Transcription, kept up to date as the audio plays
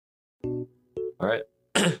All right.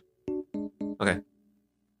 Okay.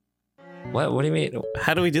 What do you mean?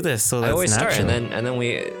 How do we do this? So I that's always start natural. and then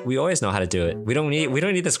we always know how to do it. We don't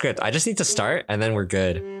need the script. I just need to start and then we're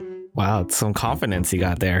good. Wow, it's some confidence you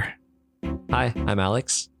got there. Hi, I'm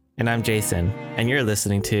Alex. And I'm Jason. And you're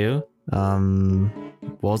listening to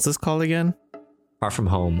what was this called again? Far From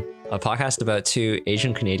Home, a podcast about two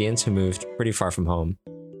Asian Canadians who moved pretty far from home.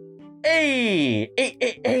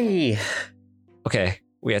 Hey. Okay,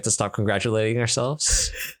 we have to stop congratulating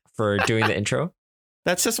ourselves for doing the intro.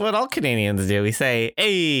 That's just what all Canadians do. We say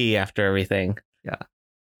 "hey" after everything.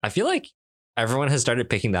 I feel like everyone has started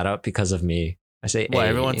picking that up because of me. I say What, A.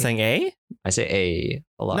 everyone's saying "a"? I say A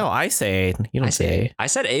a lot. No, I say "a." You don't I say say "a." A. I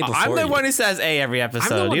said A before I'm the you. one who says "a" every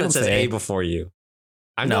episode. I'm the one You that don't says say A before you.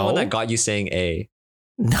 I'm the No. one that got you saying A.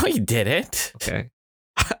 No, you didn't. Okay.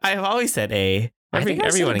 I've always said "a." I think I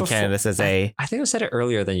said Everyone it in before. Canada says "a." I think I said it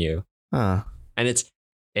earlier than you. Huh. And it's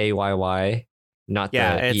AYY, not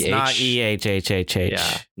Yeah, the it's EH. not EHHHH.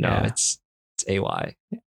 Yeah, no, Yeah. it's AY.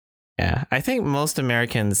 Yeah, I think most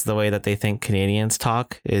Americans, the way that they think Canadians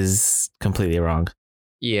talk is completely wrong.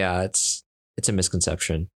 Yeah, it's a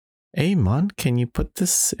misconception. Hey, man, can you put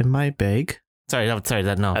this in my bag? Sorry, no.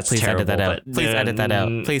 That's Please edit that terrible, out. but- Please edit that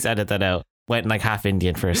out. Please edit that out. Went like half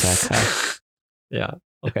Indian for a sec. Yeah.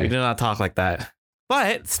 We Okay. do not talk like that.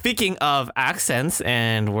 But speaking of accents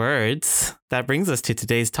and words, that brings us to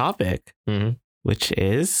today's topic, Mhm. which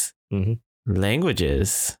is Mhm.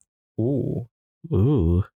 languages. Ooh.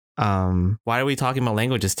 Ooh. Why are we talking about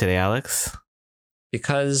languages today, Alex?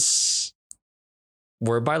 Because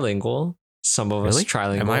we're bilingual. Some of Really? us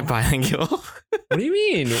trilingual. Am I bilingual? What do you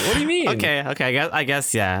mean? What do you mean? Okay. I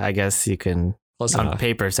guess you can Close on enough.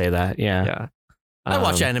 paper say that. Yeah. Yeah. I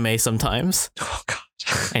watch Um, anime sometimes. Oh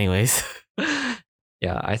god. Anyways.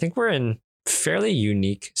 Yeah, I think we're in fairly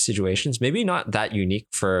unique situations. Maybe not that unique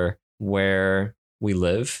for where we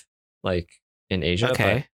live, like in Asia.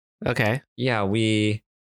 Okay. Okay. But yeah, we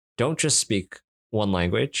don't just speak one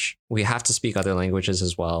language. We have to speak other languages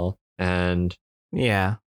as well. And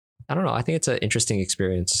Yeah. I don't know. I think it's an interesting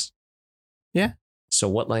experience. Yeah. So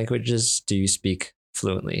what languages do you speak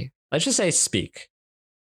fluently? Let's just say speak.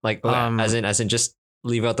 Like as in just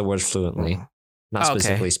leave out the word fluently. Not Okay.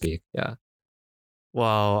 specifically speak. Yeah.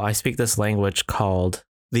 Well, I speak this language called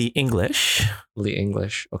the English. The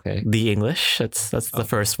English. Okay. The English. That's the Okay.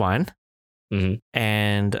 first one. Mhm.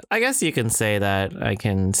 And I guess you can say that I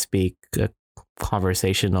can speak a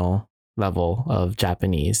conversational level of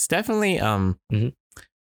Japanese. Definitely. Mhm.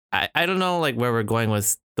 I don't know like where we're going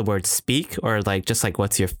with the word speak or like just like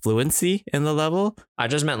what's your fluency in the level. I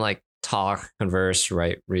just meant like talk, converse,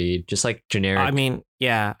 write, read, just like generic. I mean,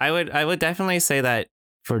 yeah, I would definitely say that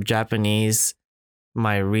for Japanese,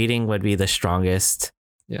 my reading would be the strongest.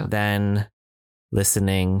 Yeah. Then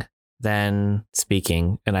listening, then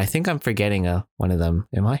speaking, and I think I'm forgetting one of them.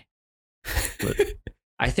 Am I?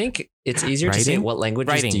 I think it's easier to say Writing? what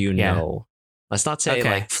languages Writing, do you yeah. know. Let's not say Okay.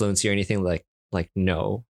 like fluency or anything like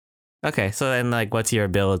no. Okay, so then like, what's your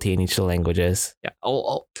ability in each of the languages? Yeah.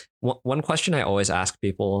 One question I always ask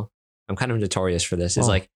people, I'm kind of notorious for this, is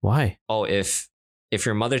like, why? oh, if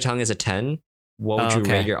your mother tongue is a 10, what would Oh, you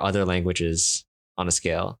okay. rate your other languages on a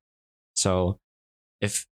scale? So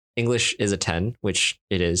if English is a 10, which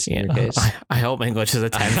it is in your case. I hope English is a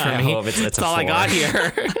 10 for I me. hope it's That's a all I 4. got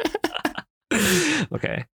here.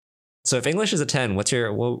 Okay. So if English is a 10, what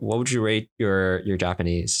would you rate your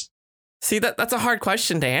Japanese? See, that's a hard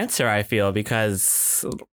question to answer, I feel, because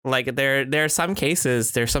like there are some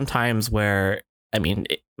cases, there's some times where, I mean,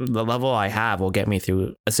 the level I have will get me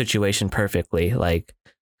through a situation perfectly. Like,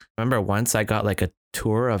 I remember once I got like a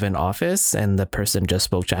tour of an office and the person just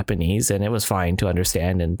spoke Japanese and it was fine to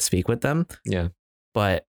understand and speak with them. Yeah.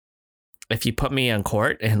 But if you put me on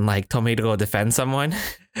court and like told me to go defend someone, as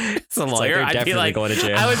a It's like lawyer, they're I'd be definitely like, going to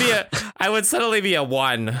jail. I would suddenly be a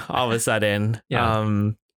 1 all of a sudden.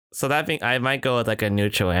 Yeah. So that being, I might go with like a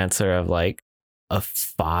neutral answer of like a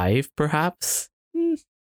 5, perhaps.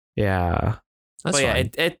 Yeah. That's But yeah,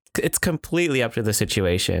 fine. it's completely up to the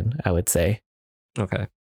situation, I would say. Okay.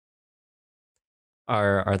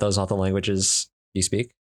 Are those all the languages you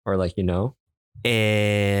speak, or like you know?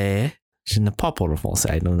 Je ne parle pas le français.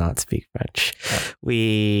 I do not speak French.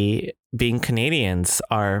 We, being Canadians,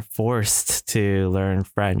 are forced to learn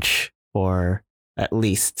French for at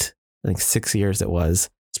least, I think, 6 years it was.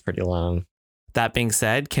 It's pretty long. That being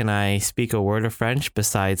said, can I speak a word of French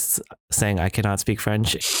besides saying I cannot speak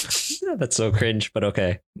French? That's so cringe, but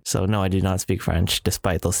okay. So no, I do not speak French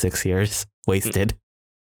despite those 6 years wasted.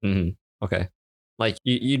 Mm-hmm. Okay. Like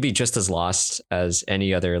you'd be just as lost as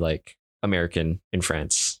any other like American in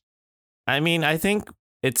France. I mean, I think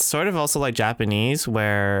it's sort of also like Japanese,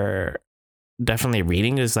 where definitely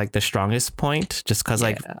reading is like the strongest point, just because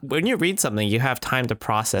like Yeah. when you read something, you have time to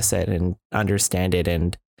process it and understand it,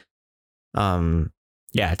 and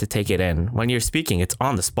yeah, to take it in. When you're speaking, it's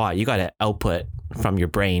on the spot. You got to output from your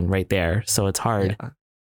brain right there, so it's hard. Yeah.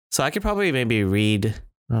 So I could probably maybe read,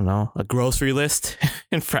 I don't know, a grocery list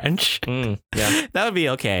in French. Yeah. That would be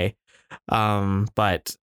okay.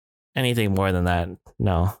 But anything more than that,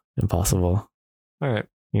 no, impossible. All right.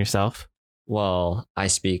 Yourself? Well, I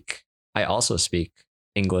also speak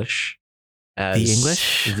English as The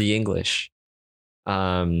English? The English.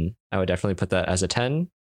 I would definitely put that as a 10,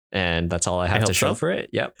 and that's all I have hope to show so. for it.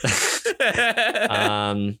 Yep.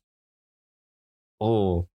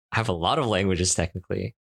 Oh, I have a lot of languages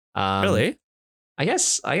technically. Really? I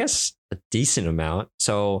guess a decent amount.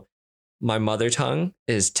 So my mother tongue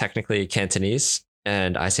is technically Cantonese,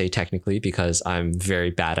 and I say technically because I'm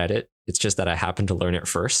very bad at it. It's just that I happened to learn it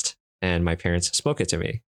first, and my parents spoke it to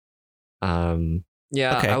me.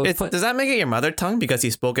 Yeah, Okay. I would put, Does that make it your mother tongue because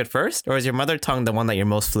you spoke it first? Or is your mother tongue the one that you're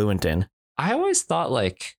most fluent in? I always thought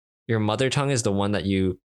like your mother tongue is the one that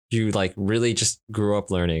you like really just grew up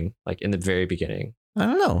learning like in the very beginning. I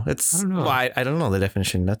don't know. It's I don't know. Well, I don't know the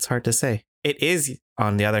definition. That's hard to say. It is,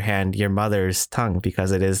 on the other hand, your mother's tongue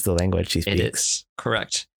because it is the language she speaks. It is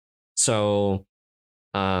correct. So,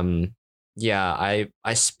 yeah,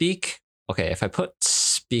 I speak. Okay, if I put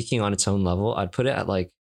speaking on its own level, I'd put it at like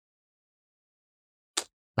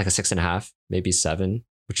a 6.5, maybe 7,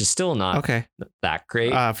 which is still not Okay. that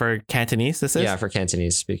great. For Cantonese, this is? Yeah, for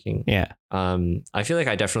Cantonese speaking. Yeah. I feel like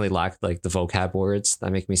I definitely lack like the vocab words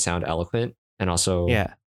that make me sound eloquent, and also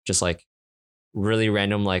Yeah. just like really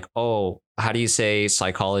random, like, oh, how do you say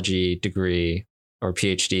psychology degree or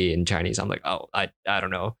PhD in Chinese? I'm like, oh, I don't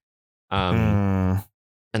know. Mm,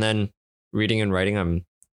 And then reading and writing, I'm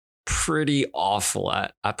pretty awful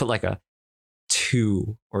at. I put like a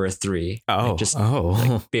 2 or a 3. Like, just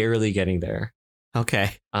like barely getting there.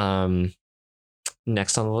 Okay.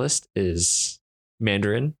 Next on the list is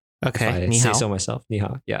Mandarin. Okay. If I Ni say hao. so myself. Ni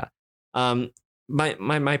hao. Yeah.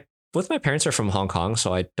 My both my parents are from Hong Kong,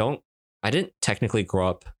 so I didn't technically grow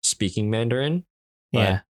up speaking Mandarin. But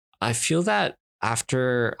Yeah. I feel that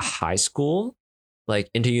after high school, like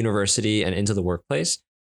into university and into the workplace,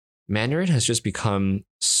 Mandarin has just become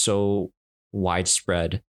so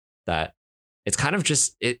widespread that it's kind of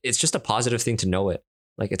just it's just a positive thing to know it.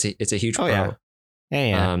 Like it's a huge Oh, pro. yeah.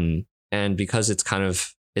 Yeah. And because it's kind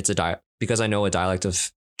of because I know a dialect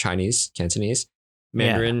of Chinese, Cantonese,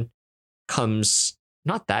 Mandarin comes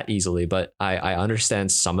not that easily, but I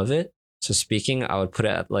understand some of it. So speaking, I would put it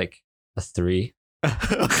at like a 3.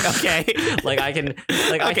 Okay. Like I can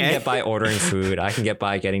I can Okay. get by ordering food. I can get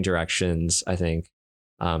by getting directions, I think.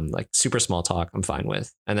 Like super small talk, I'm fine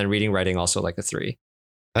with. And then reading, writing also like a 3.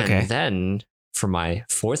 Okay. And then for my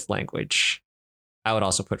 4th language, I would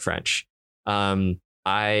also put French.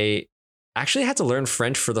 I actually had to learn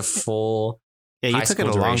French for the full Yeah, you high took it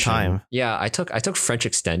a school long duration. time. Yeah, I took French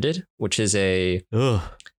Extended, which is Ugh.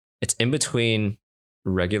 it's in between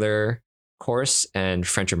regular course and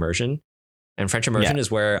French immersion. And French immersion is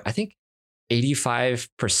where I think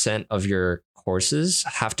 85% of your courses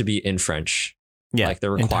have to be in French. Yeah. Like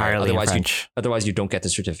they're required. Entirely in Otherwise, French. Otherwise, you don't get the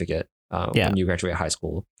certificate when you graduate high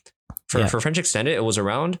school. For French Extended, it was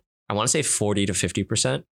around, I want to say 40 to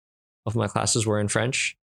 50% of my classes were in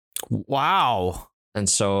French. Wow. And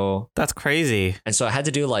so That's crazy. I had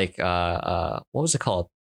to do like what was it called?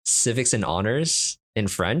 Civics and honors in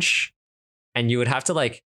French. And you would have to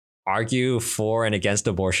like argue for and against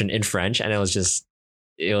abortion in French. And it was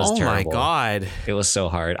Oh terrible. my God. It was so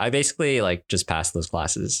hard. I basically like just passed those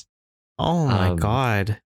classes. Oh my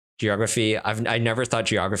God. Geography. I never thought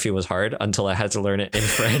geography was hard until I had to learn it in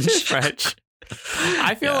French. French.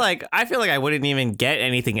 I feel like I wouldn't even get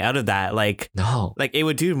anything out of that. Like No. it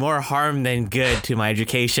would do more harm than good to my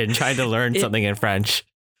education trying to learn something in French.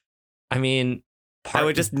 I mean, I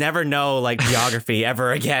would just never know like geography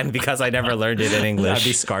ever again because I never learned it in English. I'd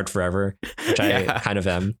be scarred forever, which I kind of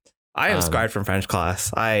am. I am scarred from French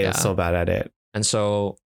class. I am so bad at it. And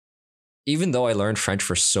so even though I learned French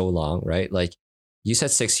for so long, right? Like you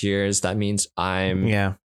said 6 years, that means I'm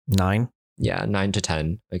 9. Yeah, 9 to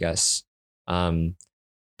 10, I guess.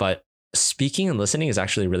 But speaking and listening is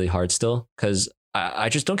actually really hard still because I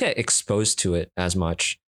just don't get exposed to it as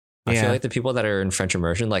much. I feel like the people that are in French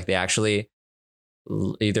immersion, like they actually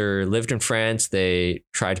either lived in France, they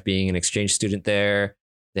tried being an exchange student there,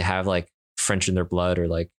 they have like French in their blood or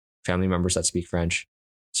like family members that speak French.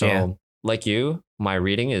 So like you, my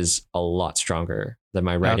reading is a lot stronger than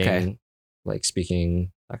my writing, like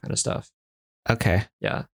speaking, that kind of stuff. Okay.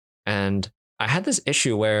 Yeah. And I had this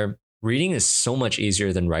issue where reading is so much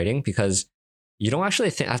easier than writing because you don't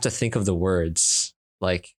actually have to think of the words.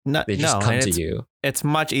 Like they just come to you. It's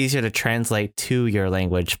much easier to translate to your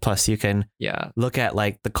language. Plus, you can look at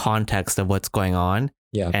like the context of what's going on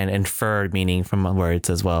and infer meaning from words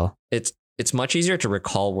as well. It's much easier to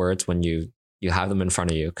recall words when you have them in front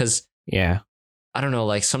of you. Because I don't know,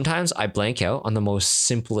 like sometimes I blank out on the most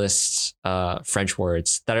simplest French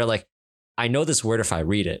words that are like, I know this word if I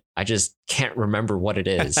read it. I just can't remember what it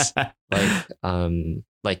is.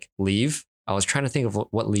 like leave. I was trying to think of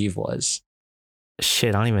what leave was.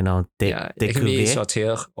 Shit, I don't even know. It can be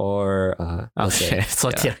sortir or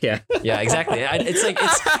sortir. Yeah, exactly. It's like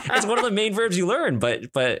it's one of the main verbs you learn, but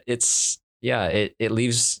it's it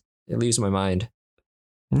leaves my mind.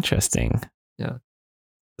 Interesting. Yeah.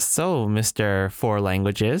 So, Mr. 4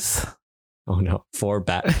 languages. Oh no, 4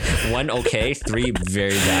 bad. 1 okay, 3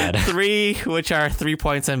 very bad. 3 which are 3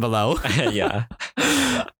 points and below. Yeah.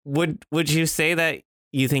 Would you say that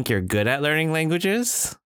you think you're good at learning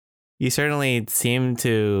languages? You certainly seem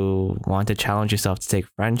to want to challenge yourself to take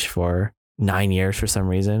French for 9 years for some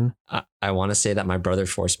reason. I want to say that my brother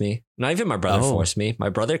forced me. Not even my brother forced me. My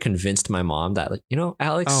brother convinced my mom that, like,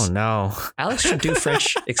 Alex. Oh no, Alex should do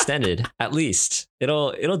French extended at least.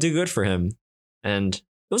 It'll do good for him. And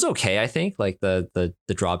it was okay. I think like the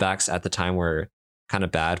drawbacks at the time were kind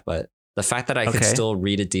of bad, but the fact that I could still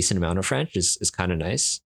read a decent amount of French is kind of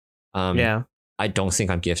nice. I don't think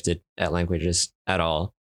I'm gifted at languages at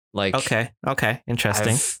all. Like okay,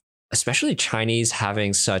 interesting. Especially Chinese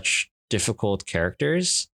having such difficult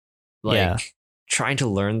characters, like trying to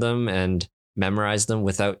learn them and memorize them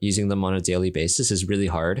without using them on a daily basis is really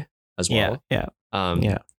hard as well.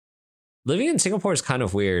 Living in Singapore is kind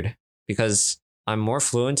of weird because I'm more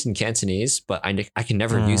fluent in Cantonese, but I can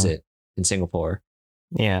never use it in Singapore.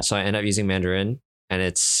 Yeah. So I end up using Mandarin,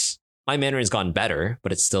 and my Mandarin's gotten better,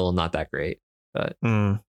 but it's still not that great. But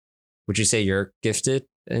would you say you're gifted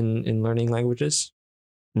in learning languages?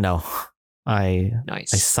 No. I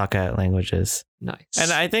Nice. I suck at languages. Nice.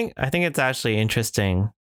 And I think it's actually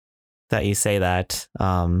interesting that you say that.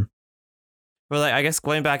 Well, like, I guess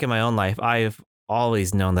going back in my own life, I've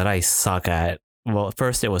always known that I suck at, well,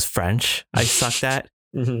 first it was French I sucked at.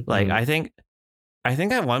 Like, I think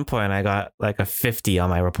at one point I got like a 50 on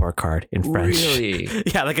my report card in French. Really?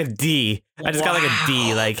 Yeah, like a D. I just got like a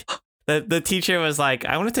D. Like the teacher was like,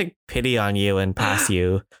 I want to take pity on you and pass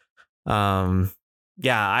you.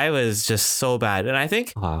 Yeah, I was just so bad. And I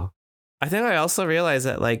think I also realized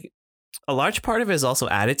that like a large part of it is also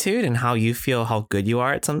attitude and how you feel, how good you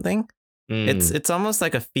are at something. It's almost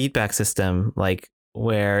like a feedback system, like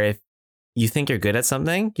where if you think you're good at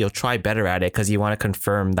something, you'll try better at it because you want to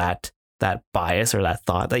confirm that bias or that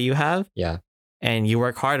thought that you have. Yeah. And you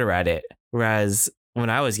work harder at it. Whereas when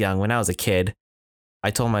I was young, when I was a kid, I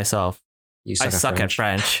told myself, I suck at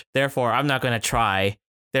French. Therefore, I'm not going to try.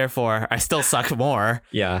 Therefore, I still suck more.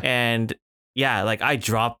 Yeah. And yeah, like I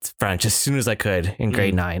dropped French as soon as I could in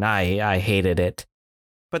grade 9. I hated it.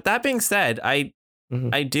 But that being said, I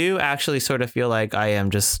do actually sort of feel like I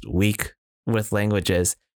am just weak with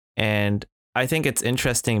languages. And I think it's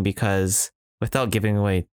interesting because without giving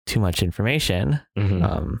away too much information,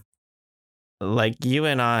 like you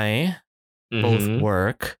and I both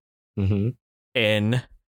work in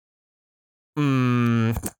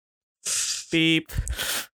beep.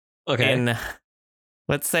 Okay. In,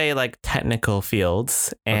 let's say, like technical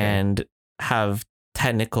fields and have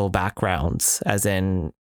technical backgrounds, as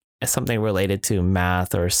in something related to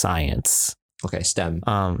math or science. Okay, STEM.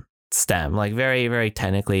 STEM, like very, very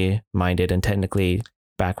technically minded and technically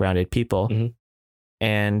backgrounded people.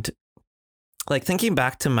 And like thinking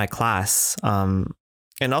back to my class, and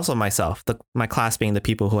also myself, my class being the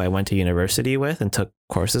people who I went to university with and took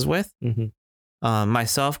courses with.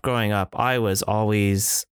 Myself growing up, I was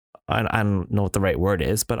always, I don't know what the right word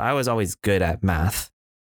is, but I was always good at math.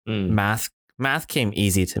 Math came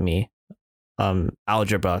easy to me.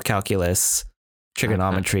 Algebra, calculus,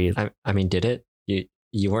 trigonometry. I mean, did it?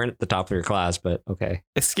 You weren't at the top of your class, but okay.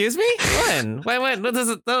 Excuse me? When? When? What is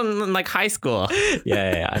it? Like high school?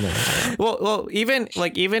 Yeah, I know. Well, even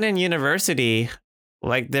in university,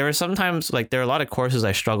 like there were sometimes like there are a lot of courses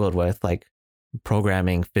I struggled with, like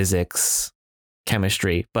programming, physics,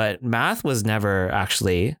 chemistry, but math was never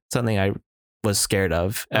actually something I was scared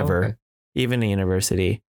of ever, even in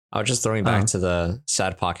university. I was just throwing back to the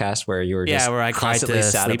sad podcast where you were just where I cried to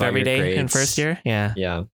sleep every day grades in first year.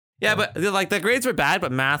 Yeah, but like the grades were bad,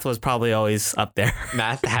 but math was probably always up there.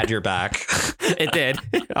 Math had your back. It did.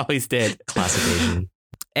 It always did. Classic Asian.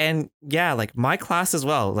 And yeah, like my class as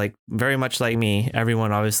well, like very much like me,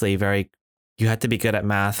 everyone obviously very, you had to be good at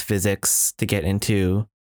math, physics to get into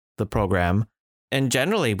the program. And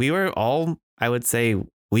generally, we were all, I would say,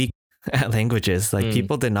 weak at languages. Like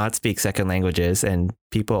people did not speak second languages, and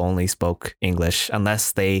people only spoke English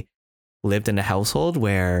unless they lived in a household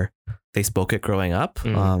where they spoke it growing up.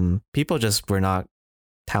 People just were not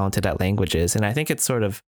talented at languages. And I think it's sort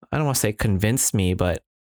of, I don't want to say convinced me, but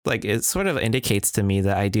like it sort of indicates to me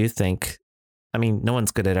that I do think, I mean, no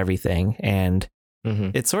one's good at everything. And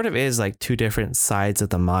it sort of is like two different sides of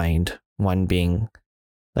the mind. One being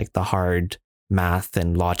like the hard math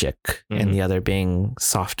and logic, and the other being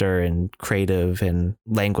softer and creative and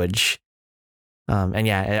language. And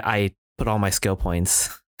yeah, I put all my skill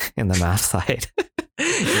points in the math side.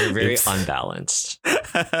 You're very unbalanced.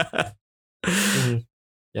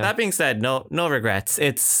 Yeah. That being said, no regrets.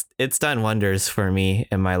 It's done wonders for me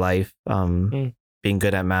in my life. Being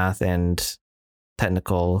good at math and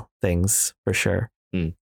technical things for sure.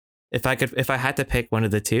 If I had to pick one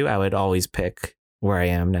of the two, I would always pick where I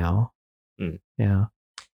am now. Yeah.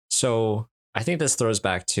 So I think this throws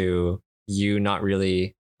back to you not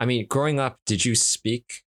really, I mean, growing up, did you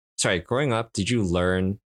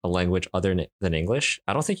learn a language other than English?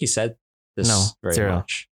 I don't think you said this very zero.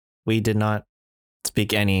 much. We did not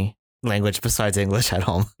speak any language besides English at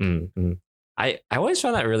home. I always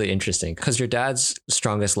found that really interesting because your dad's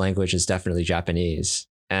strongest language is definitely Japanese.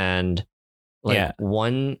 And like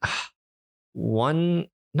one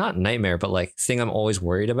not nightmare, but like thing I'm always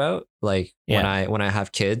worried about, like when I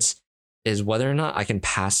have kids, is whether or not I can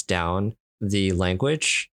pass down the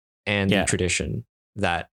language and the tradition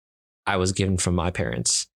that I was given from my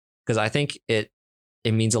parents. Because I think it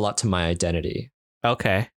means a lot to my identity.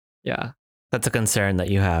 Okay. Yeah. That's a concern that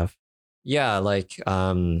you have. Yeah, like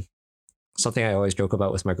something I always joke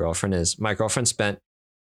about with my girlfriend is my girlfriend spent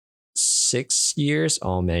 6 years.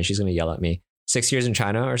 Oh man, she's gonna yell at me. 6 years in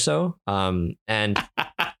China or so. And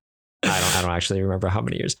I don't actually remember how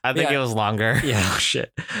many years. I think it was longer. Yeah, oh,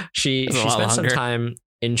 shit. She spent some time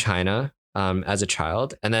in China as a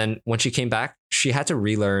child, and then when she came back, she had to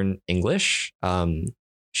relearn English.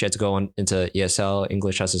 She had to go into ESL,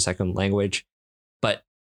 English as a second language, but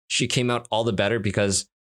she came out all the better because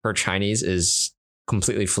her Chinese is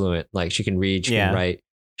completely fluent. Like she can read, she can write,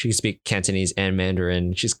 she can speak Cantonese and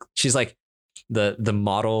Mandarin. She's like the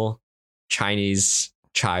model Chinese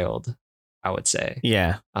child, I would say.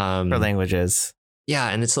 Yeah. For languages. Yeah,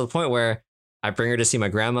 and it's to the point where I bring her to see my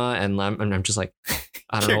grandma, and I'm just like,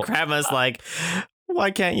 I don't know. Your grandma's like,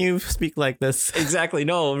 why can't you speak like this? Exactly.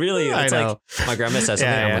 No, really. It's like my grandma says something.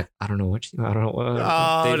 I'm like, I don't know what.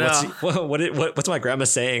 What's my grandma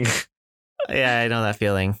saying? Yeah, I know that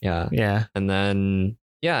feeling. Yeah. And then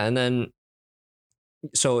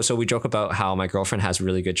so we joke about how my girlfriend has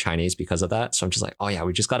really good Chinese because of that. So I'm just like, oh yeah,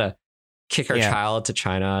 we just gotta kick our child to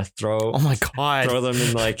China, throw them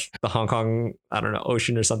in like the Hong Kong, I don't know,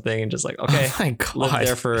 ocean or something, and just like, okay, live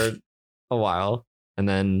there for a while, and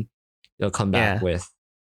then you'll come back with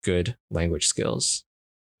good language skills.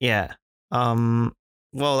 Yeah.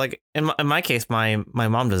 Well, like in my case, my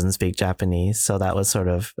mom doesn't speak Japanese, so that was sort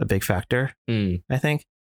of a big factor, I think.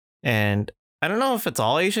 And I don't know if it's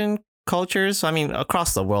all Asian cultures. I mean,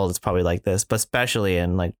 across the world, it's probably like this, but especially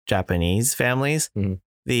in like Japanese families,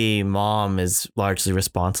 the mom is largely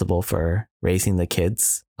responsible for raising the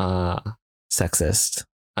kids. Sexist.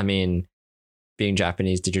 I mean, being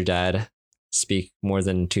Japanese, did your dad speak more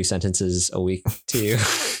than 2 sentences a week to you?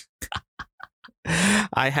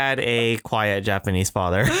 I had a quiet Japanese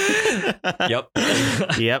father. Yep.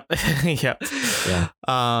 Yep. Yeah.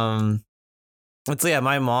 So yeah,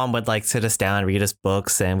 my mom would like sit us down and read us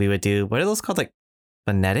books, and we would do, what are those called? Like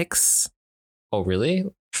phonetics? Oh, really?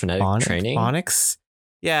 Phonetic training? Phonics?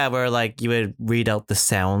 Yeah, where like you would read out the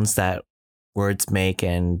sounds that words make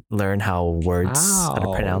and learn how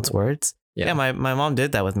to pronounce words. Yeah, my mom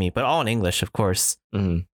did that with me, but all in English, of course.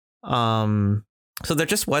 So there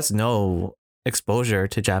just was no exposure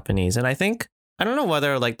to Japanese. And I don't know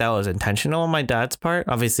whether like that was intentional on my dad's part.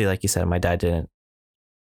 Obviously, like you said, my dad didn't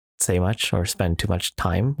say much or spend too much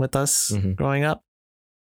time with us growing up.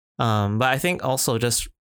 But I think also just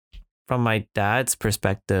from my dad's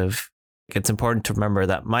perspective, it's important to remember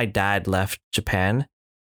that my dad left Japan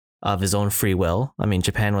of his own free will. I mean,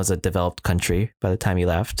 Japan was a developed country by the time he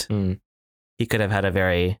left. He could have had a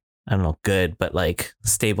very, I don't know, good, but like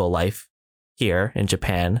stable life here in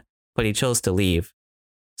Japan, but he chose to leave.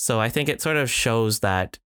 So I think it sort of shows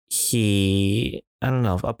that he, I don't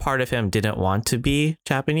know, a part of him didn't want to be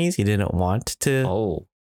Japanese. He didn't want to.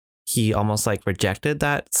 He almost like rejected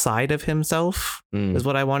that side of himself, is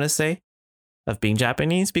what I want to say, of being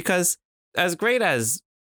Japanese. Because as great as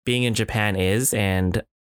being in Japan is, and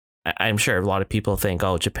I'm sure a lot of people think,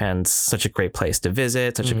 oh, Japan's such a great place to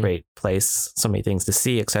visit, such a great place, so many things to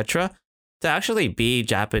see, etc. To actually be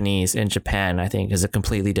Japanese in Japan, I think, is a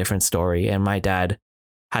completely different story. And my dad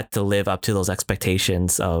had to live up to those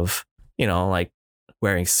expectations of, like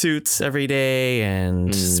wearing suits every day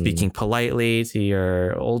and speaking politely to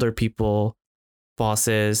your older people,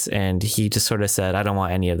 bosses. And he just sort of said, I don't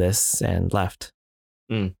want any of this, and left.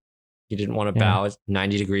 He didn't want to bow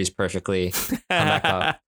 90 degrees perfectly, come back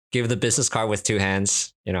up, give the business card with two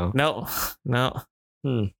hands, No.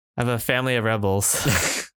 I have a family of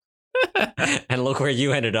rebels. And look where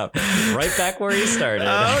you ended up, right back where you started.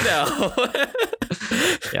 Oh, no.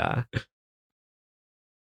 Yeah.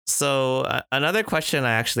 So another question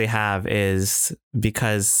I actually have is,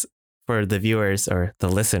 because for the viewers or the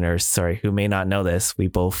listeners, sorry, who may not know this, we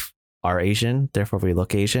both are Asian, therefore we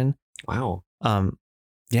look Asian. Wow.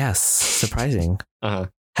 Yes, surprising.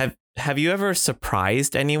 Have you ever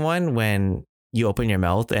surprised anyone when you open your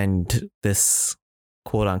mouth and this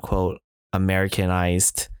quote unquote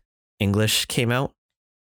Americanized English came out?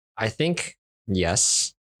 I think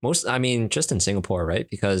yes. Just in Singapore, right?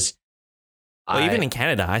 Because even in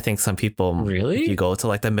Canada, I think some people really, if you go to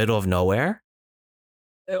like the middle of nowhere.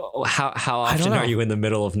 How often are you in the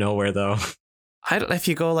middle of nowhere though? If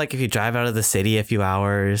you drive out of the city a few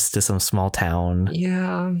hours to some small town,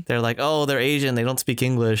 they're like, oh, they're Asian, they don't speak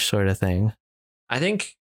English, sort of thing. I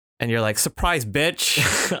think, and you're like, surprise, bitch.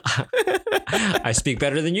 I speak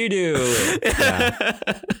better than you do. Yeah.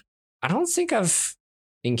 I don't think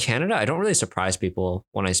in Canada, I don't really surprise people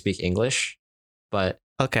when I speak English, but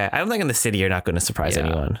okay, I don't think in the city you're not going to surprise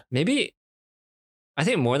anyone. Maybe, I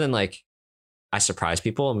think more than like I surprise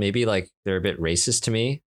people, maybe like they're a bit racist to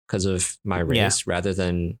me because of my race rather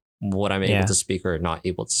than what I'm able to speak or not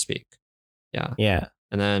able to speak. Yeah. Yeah.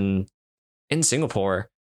 And then in Singapore,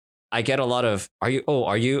 I get a lot of, are you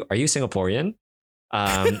Singaporean?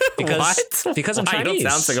 Because I'm Chinese. You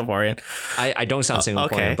don't sound Singaporean. I don't sound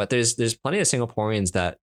Singaporean, okay. but there's plenty of Singaporeans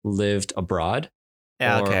that lived abroad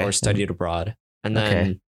or studied abroad. And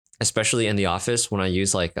then especially in the office, when I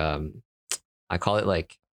use like, I call it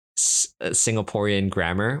like Singaporean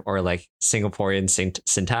grammar or like Singaporean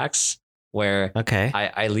syntax, where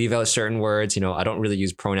I leave out certain words. I don't really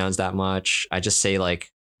use pronouns that much. I just say like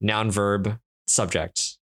noun, verb,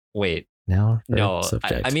 subject. Wait, noun, verb, no,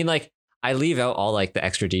 subject. I mean like I leave out all like the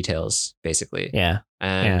extra details basically. Yeah,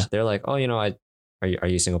 and they're like, oh, are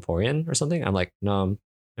you Singaporean or something? I'm like, no,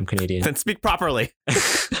 I'm Canadian. Then speak properly.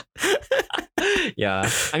 Yeah,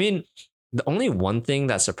 I mean, the only one thing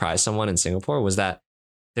that surprised someone in Singapore was that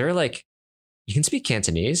they were like, you can speak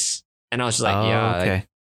Cantonese. And I was just like,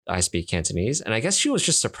 I speak Cantonese. And I guess she was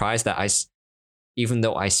just surprised that even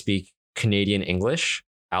though I speak Canadian English,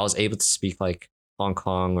 I was able to speak like Hong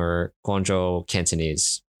Kong or Guangzhou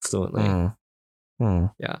Cantonese fluently.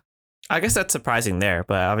 Yeah. I guess that's surprising there,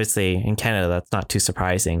 but obviously in Canada, that's not too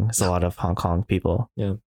surprising. There's a lot of Hong Kong people.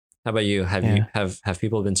 Yeah. How about you? Have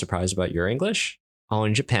people been surprised about your English? Oh,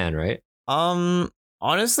 in Japan, right?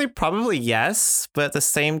 Honestly, probably yes. But at the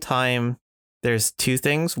same time, there's two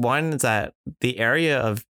things. One is that the area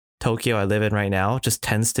of Tokyo I live in right now just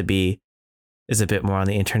tends to is a bit more on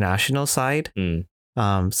the international side.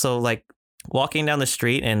 So like walking down the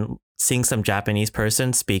street and seeing some Japanese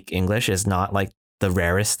person speak English is not like the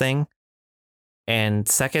rarest thing. And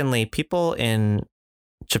secondly, people in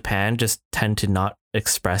Japan just tend to not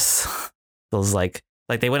express those like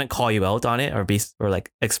they wouldn't call you out on it or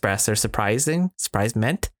like express their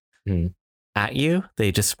surprisement at you.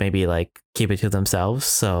 They just maybe like keep it to themselves.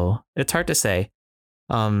 So it's hard to say.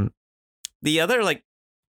 The other like,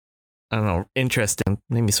 I don't know, interesting,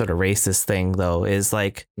 maybe sort of racist thing though, is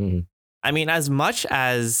like, I mean, as much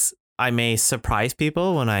as I may surprise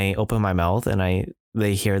people when I open my mouth and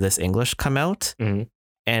they hear this English come out,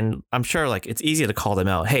 and I'm sure like it's easy to call them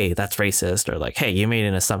out. Hey, that's racist, or like, hey, you made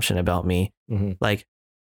an assumption about me. Like,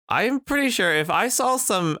 I'm pretty sure if I saw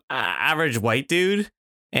some average white dude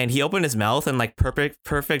and he opened his mouth and like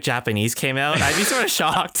perfect Japanese came out, I'd be sort of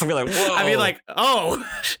shocked. I'd be like, whoa. I'd be like, oh,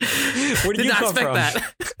 where did you come from?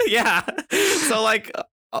 That. Yeah. So like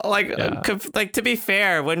to be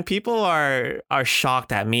fair, when people are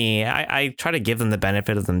shocked at me, I try to give them the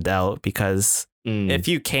benefit of the doubt, because if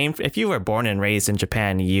you were born and raised in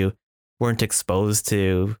Japan, you weren't exposed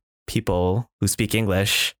to people who speak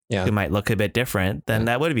English who might look a bit different, then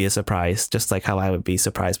that would be a surprise, just like how I would be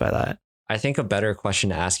surprised by that. I think a better question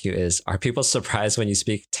to ask you is, are people surprised when you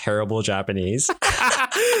speak terrible Japanese?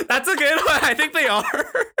 That's a good one. I think they are.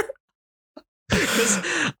 Because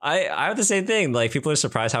I have the same thing. Like, people are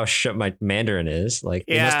surprised how shit my Mandarin is. Like,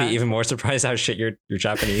 they must be even more surprised how shit your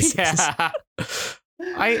Japanese is.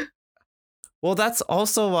 Well, that's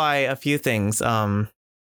also why a few things.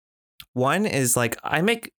 One is like I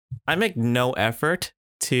make no effort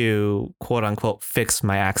to quote unquote fix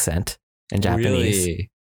my accent in Japanese.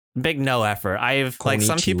 Really? Big no effort. I've like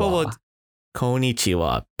some people will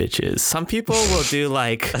konnichiwa, bitches. Some people will do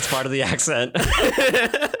like That's part of the accent.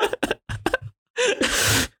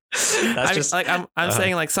 I'm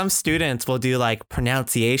saying like some students will do like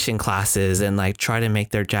pronunciation classes and like try to make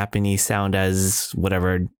their Japanese sound as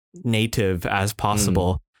whatever native as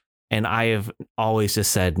possible. And I have always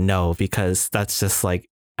just said no, because that's just like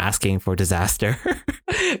asking for disaster.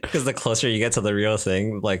 Because the closer you get to the real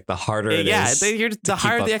thing, like the harder it is. The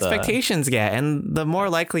higher the expectations get, and the more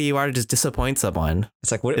likely you are to just disappoint someone.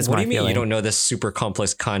 It's like, what do you mean you don't know this super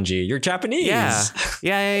complex kanji? You're Japanese.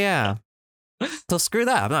 Yeah. So screw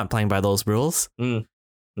that. I'm not playing by those rules.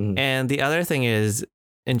 And the other thing is,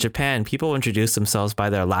 in Japan, people introduce themselves by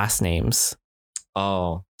their last names.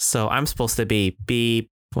 Oh. So I'm supposed to be beep.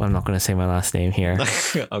 Well, I'm not going to say my last name here.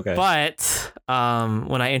 Okay. But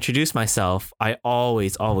when I introduce myself, I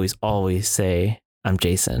always say I'm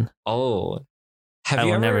Jason. Oh. I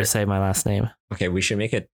will never say my last name. Okay, we should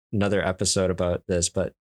make another episode about this,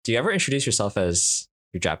 but do you ever introduce yourself as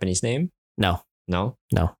your Japanese name? No,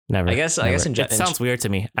 never. I guess it sounds weird to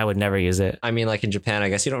me. I would never use it. I mean, like in Japan, I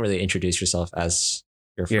guess you don't really introduce yourself as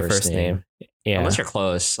your first name. Yeah. Unless you're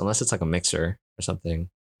close, unless it's like a mixer or something.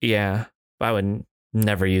 Yeah. But I would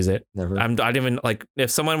never use it. Never. I don't even like, if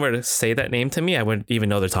someone were to say that name to me, I wouldn't even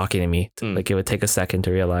know they're talking to me. Like it would take a second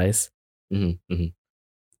to realize. Have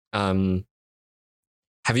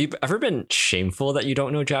you ever been shameful that you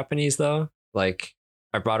don't know Japanese though? Like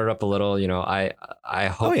I brought it up a little, I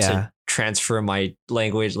hope to transfer my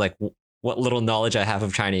language, like what little knowledge I have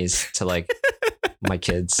of Chinese to like my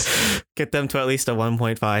kids. Get them to at least a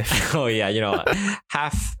 1.5. Oh yeah,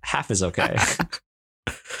 half is okay.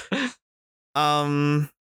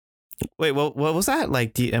 Wait, what was that?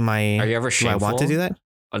 Like, are you ever shameful? Do I want to do that?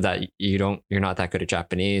 That you're not that good at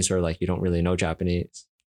Japanese, or like you don't really know Japanese,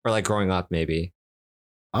 or like growing up maybe.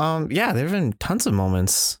 Yeah, there've been tons of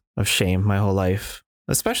moments of shame my whole life,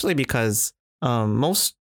 especially because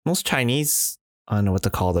most Chinese, I don't know what to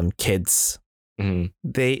call them, kids.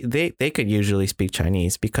 They could usually speak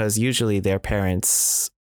Chinese because usually their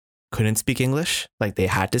parents couldn't speak English, like they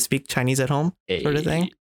had to speak Chinese at home, sort of thing.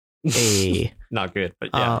 Not good, but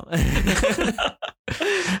yeah.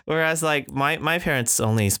 Whereas like my parents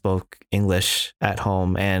only spoke English at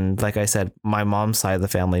home, and like I said, my mom's side of the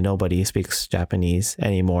family, nobody speaks Japanese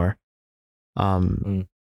anymore. And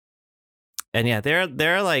yeah,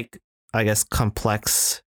 there are like, I guess,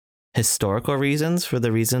 complex historical reasons for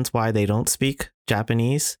the reasons why they don't speak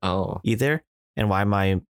Japanese either, and why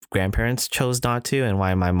my grandparents chose not to, and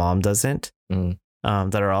why my mom doesn't, that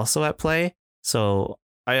are also at play. So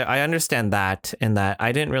I understand that, in that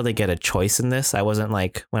I didn't really get a choice in this. I wasn't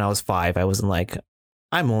like, when I was 5, I wasn't like,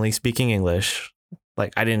 I'm only speaking English.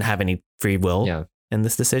 Like I didn't have any free will in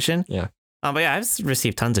this decision. Yeah. But yeah, I've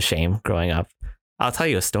received tons of shame growing up. I'll tell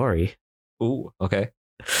you a story. Ooh, okay.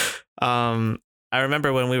 I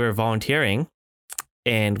remember when we were volunteering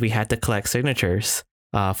and we had to collect signatures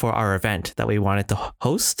for our event that we wanted to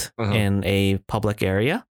host in a public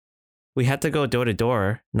area. We had to go door to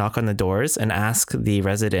door, knock on the doors, and ask the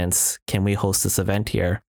residents, can we host this event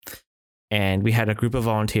here? And we had a group of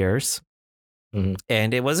volunteers.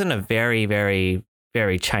 And it wasn't a very, very,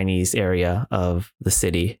 very Chinese area of the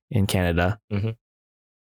city in Canada.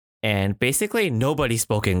 And basically nobody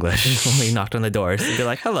spoke English when we knocked on the doors. They'd be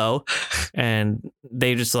like, hello. And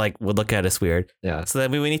they just like would look at us weird. Yeah. So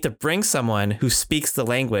then we need to bring someone who speaks the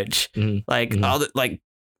language. Like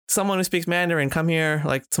someone who speaks Mandarin, come here.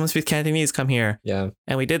 Like someone who speaks Cantonese, come here. Yeah.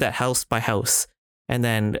 And we did that house by house. And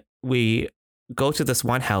then we go to this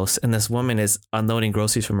one house, and this woman is unloading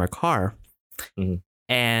groceries from her car.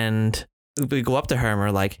 And we go up to her and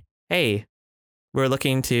we're like, hey, we're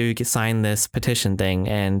looking to sign this petition thing.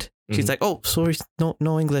 And she's like, oh, sorry,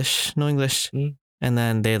 no English. And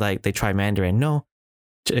then they try Mandarin. No.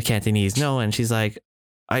 Cantonese. No. And she's like,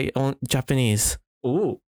 I own Japanese.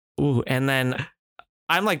 Ooh. And then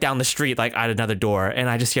I'm like down the street, like at another door, and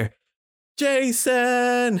I just hear,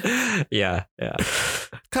 Jason. Yeah.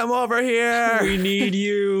 Come over here. We need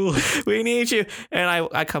you. We need you. And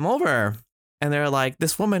I come over, and they're like,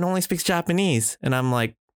 this woman only speaks Japanese. And I'm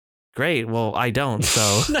like, great. Well, I don't.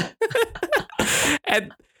 So,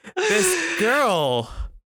 and this girl,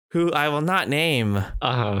 who I will not name,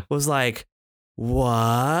 was like,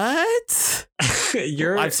 what?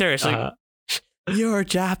 I'm serious. Like, you're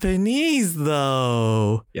Japanese,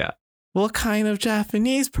 though. Yeah. What kind of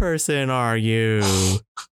Japanese person are you?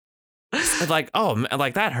 Like, oh,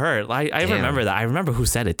 like that hurt. I Damn. remember that. I remember who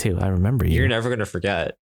said it too. I remember you. You're never gonna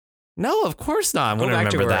forget. No, of course not. I'm Go gonna back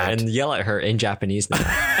to remember her that. and yell at her in Japanese now.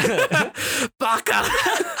 Baka.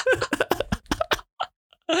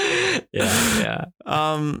 Yeah.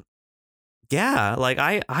 Yeah, like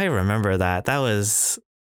I remember that. That was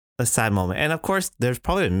a sad moment. And of course, there's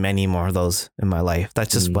probably many more of those in my life.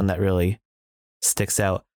 That's just one that really sticks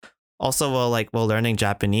out. Also, while learning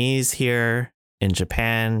Japanese here in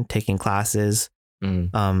Japan, taking classes,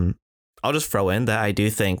 I'll just throw in that I do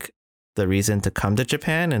think the reason to come to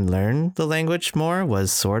Japan and learn the language more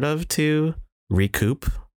was sort of to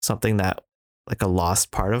recoup something that like a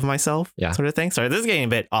lost part of myself, sort of thing. Sorry, this is getting a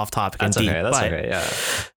bit off topic and deep. That's okay.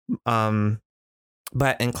 Yeah.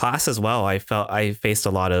 But in class as well, I faced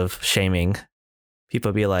a lot of shaming.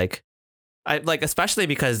 People be like, especially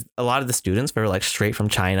because a lot of the students were like straight from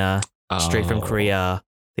China, straight from Korea.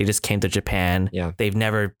 They just came to Japan. Yeah. They've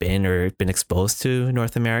never been exposed to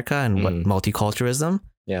North America and what multiculturalism.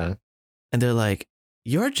 Yeah. And they're like,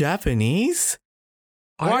 "You're Japanese?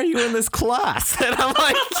 Why are you in this class?" And I'm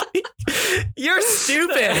like, "You're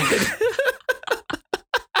stupid."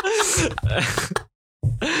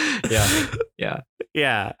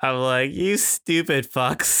 Yeah. I'm like, "You stupid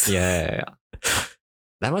fucks." Yeah.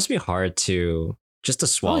 That must be hard to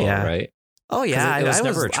swallow, right? Oh yeah, it was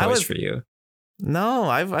never a choice for you. No,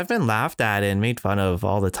 I've been laughed at and made fun of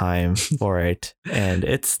all the time for it, and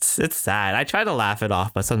it's sad. I try to laugh it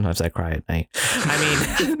off, but sometimes I cry at night.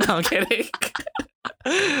 I mean, no, I'm kidding.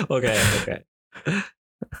 Okay.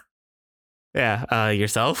 Yeah,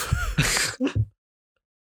 yourself?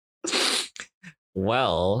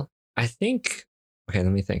 Well, I think. Okay,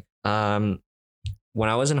 let me think. When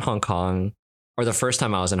I was in Hong Kong, or the first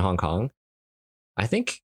time I was in Hong Kong, I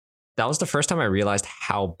think that was the first time I realized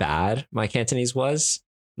how bad my Cantonese was.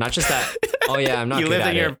 Not just that, oh yeah, I'm not you good live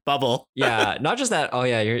at in it. your bubble. Yeah, not just that, oh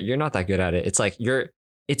yeah, you're not that good at it. It's like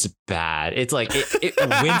it's bad. It's like it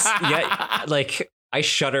wins. Yeah, like I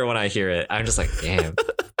shudder when I hear it. I'm just like, damn.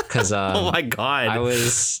 Because oh my god, I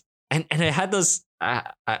was and I had those. I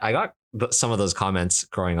got some of those comments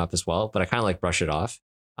growing up as well, but I kind of like brush it off.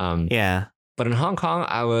 Yeah. But in Hong Kong,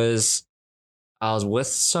 I was with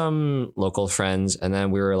some local friends, and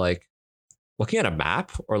then we were like looking at a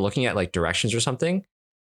map or looking at like directions or something.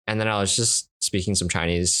 And then I was just speaking some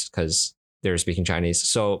Chinese because they were speaking Chinese.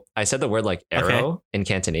 So I said the word like arrow in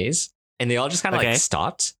Cantonese, and they all just kind of like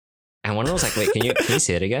stopped. And one of them was like, "Wait, can you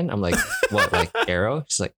say it again?" I'm like, "What, like arrow?"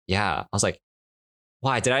 She's like, "Yeah." I was like,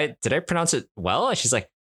 "Why? Did I pronounce it well?" And she's like,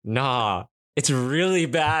 "Nah, it's really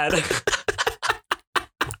bad."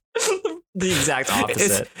 The exact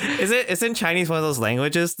opposite. Isn't Chinese one of those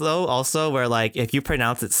languages though? Also, where like if you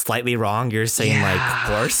pronounce it slightly wrong, you're saying like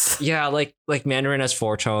horse. Yeah, like Mandarin has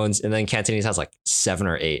 4 tones, and then Cantonese has like 7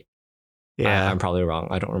 or 8. Yeah, I'm probably wrong.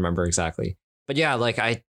 I don't remember exactly, but yeah, like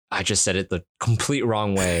I just said it the complete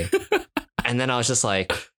wrong way, and then I was just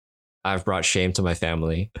like, I've brought shame to my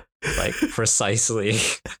family, like precisely.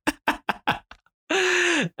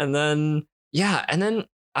 And then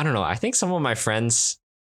I don't know. I think some of my friends,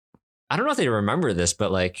 I don't know if they remember this,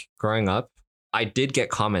 but like growing up, I did get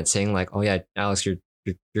comments saying like, "Oh yeah, Alex,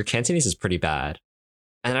 your Cantonese is pretty bad,"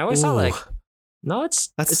 and I always thought like, "No, it's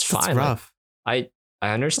fine. That's rough." Like, I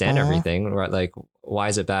understand everything. Right? Like, why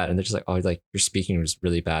is it bad? And they're just like, "Oh, like your speaking was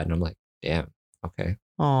really bad," and I'm like, "Damn, okay."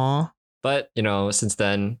 Aww. But since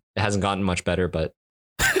then it hasn't gotten much better, but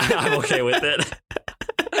I'm okay with it.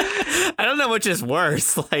 I don't know which is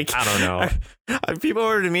worse. Like, I don't know. People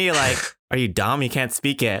were to me like, "Are you dumb? You can't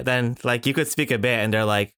speak it." Then like you could speak a bit, and they're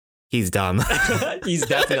like, "He's dumb." He's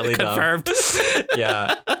definitely confirmed. Dumb.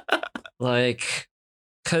 Yeah, like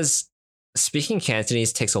because speaking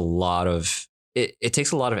Cantonese takes a lot of it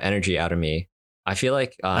takes a lot of energy out of me. I feel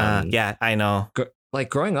like yeah, I know. Like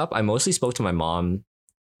growing up, I mostly spoke to my mom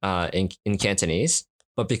in Cantonese,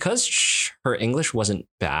 but because her English wasn't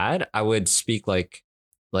bad, I would speak like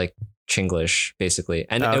Chinglish basically,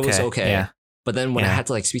 and it was okay. Yeah. But then when I had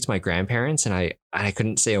to like speak to my grandparents and I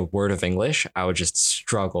couldn't say a word of English, I would just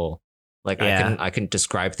struggle. Like I couldn't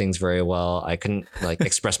describe things very well. I couldn't like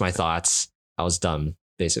express my thoughts. I was dumb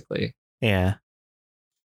basically. Yeah.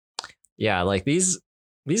 Yeah, like these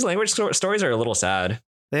language stories are a little sad.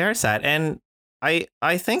 They are sad, and I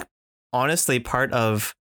think honestly part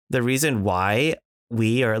of the reason why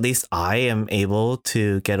we, or at least I, am able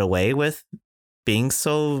to get away with being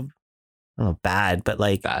so, I don't know, bad, but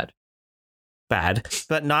like bad,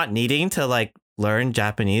 but not needing to like learn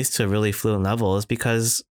Japanese to a really fluent level is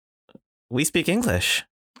because we speak English.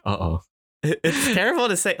 It's terrible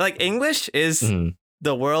to say. Like English is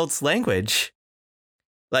the world's language.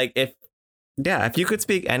 Like if Yeah, if you could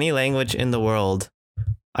speak any language in the world,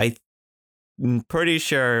 I'm pretty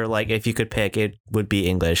sure like if you could pick, it would be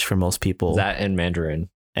English for most people. That and Mandarin.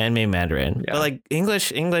 And maybe Mandarin. Yeah. But like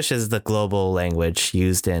English is the global language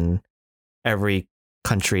used in every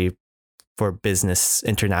country for business,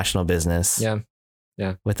 international business. Yeah.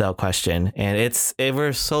 Yeah. Without question. And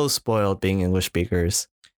we're so spoiled being English speakers.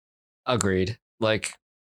 Agreed. Like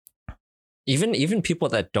even people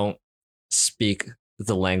that don't speak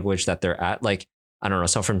the language that they're at, like, I don't know,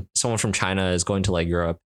 someone from China is going to like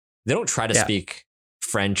Europe. They don't try to speak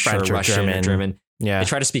French or Russian or German. Yeah. They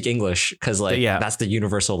try to speak English because like that's the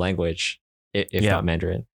universal language, if not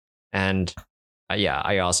Mandarin. And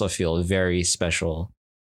I also feel very special.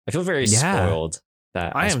 I feel very spoiled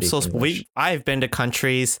that I am so spoiled. I've been to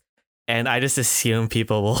countries and I just assume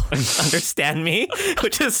people will understand me,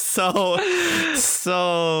 which is so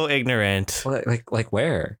ignorant. Like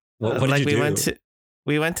where? What did you do?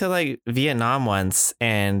 We went to like Vietnam once,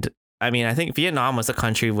 and I mean, I think Vietnam was a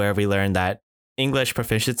country where we learned that English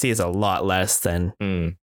proficiency is a lot less than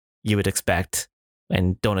you would expect,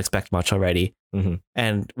 and don't expect much already. Mm-hmm.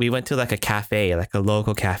 And we went to like a cafe, like a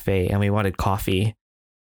local cafe, and we wanted coffee.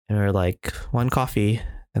 And we were like, 1 coffee.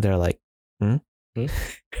 And they're like,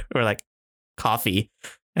 We're like, coffee.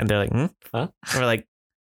 And they're like, Huh? And we're like,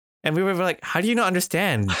 and we were like, how do you not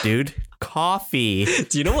understand, dude? Coffee.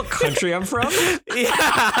 Do you know what country I'm from?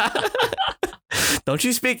 Yeah. Don't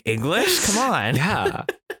you speak English? Come on. Yeah.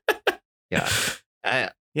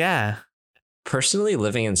 Yeah. Personally,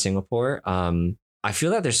 living in Singapore, I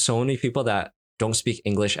feel that there's so many people that don't speak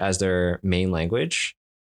English as their main language.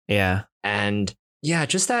 Yeah. And yeah,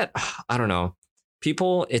 just that, I don't know.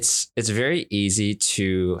 People, it's very easy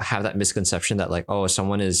to have that misconception that like, oh,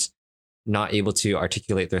 someone is not able to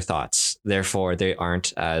articulate their thoughts, therefore they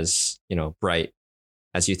aren't as, bright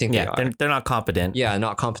as you think they are. They're not competent. Yeah,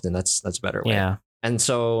 not competent. That's a better way. Yeah. And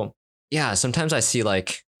so, yeah, sometimes I see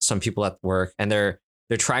like some people at work and they're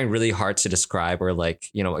trying really hard to describe or like,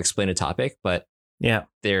 explain a topic, but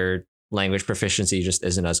their language proficiency just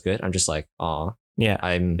isn't as good. I'm just like, oh, yeah,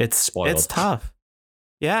 it's spoiled. It's tough.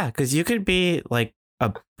 Yeah, because you could be like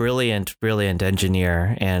a brilliant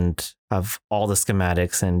engineer and have all the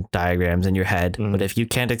schematics and diagrams in your head, but if you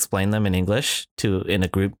can't explain them in English in a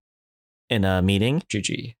group, in a meeting,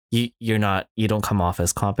 GG. You don't come off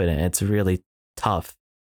as competent. It's really tough.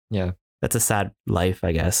 Yeah, that's a sad life,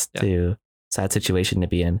 I guess. Sad situation to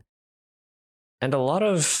be in. And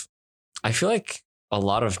I feel like a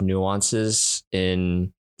lot of nuances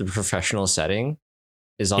in the professional setting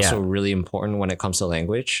is also really important when it comes to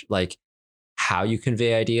language. Like how you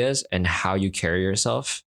convey ideas and how you carry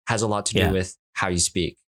yourself has a lot to do with how you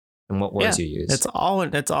speak and what words you use. It's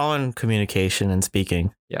all in communication and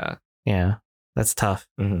speaking. Yeah. Yeah. That's tough.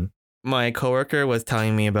 Mm-hmm. My coworker was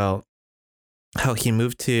telling me about how he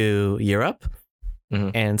moved to Europe,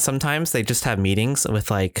 and sometimes they just have meetings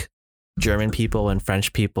with like German people and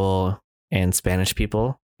French people and Spanish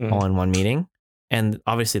people all in one meeting. And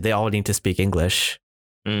obviously they all need to speak English.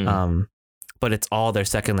 But it's all their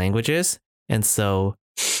second languages. And so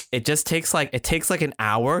it just takes like an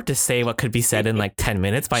hour to say what could be said in like 10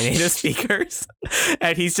 minutes by native speakers.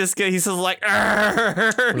 And he's just like,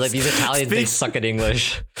 like these Italians, they suck at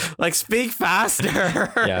English. Like speak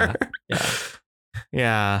faster.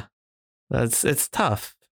 Yeah. It's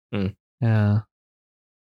tough. Yeah.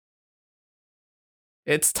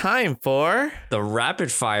 It's time for the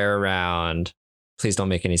rapid fire round. Please don't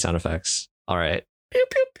make any sound effects. All right. Pew,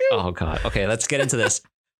 pew, pew. Oh, God. Okay, let's get into this.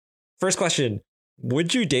 First question.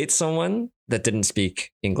 Would you date someone that didn't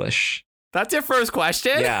speak English? That's your first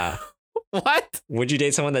question? Yeah. What? Would you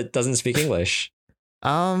date someone that doesn't speak English?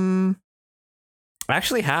 I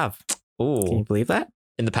actually have. Ooh. Can you believe that?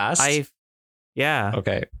 In the past? Yeah.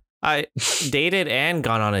 Okay. I dated and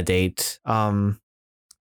gone on a date.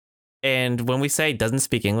 And when we say doesn't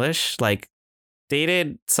speak English, like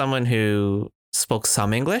dated someone who spoke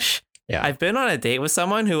some English. Yeah. I've been on a date with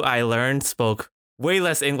someone who I learned spoke way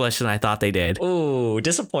less English than I thought they did. Ooh,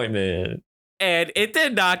 disappointment. And it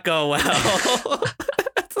did not go well.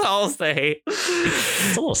 That's all I'll say.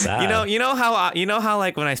 It's a little sad. You know how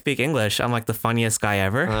like when I speak English, I'm like the funniest guy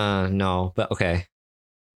ever? No, but okay.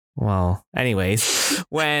 Well, anyways,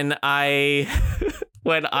 when I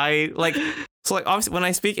like, so like obviously when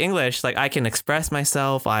I speak English, like I can express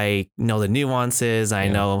myself, I know the nuances, I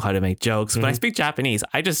know how to make jokes. When I speak Japanese,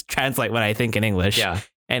 I just translate what I think in English. Yeah.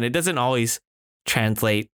 And it doesn't always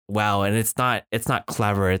translate well, and it's not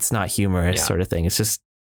clever, it's not humorous sort of thing. It's just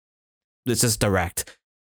direct.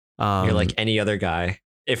 You're like any other guy,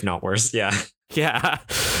 if not worse. Yeah. Yeah.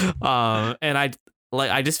 And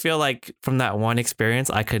like I just feel like from that one experience,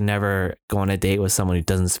 I could never go on a date with someone who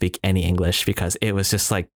doesn't speak any English because it was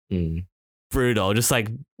just like brutal, just like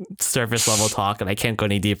surface level talk, and I can't go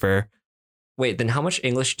any deeper. Wait, then how much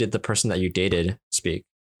English did the person that you dated speak?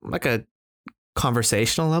 Like a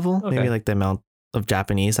conversational level, Okay. maybe like the amount of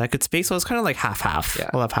Japanese I could speak. So it's kind of like half. Yeah.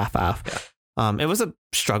 I'll have half. It was a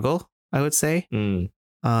struggle, I would say.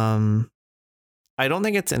 I don't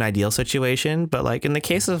think it's an ideal situation, but like in the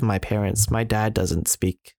case of my parents, my dad doesn't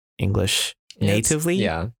speak English natively.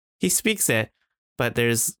 Yeah. He speaks it, but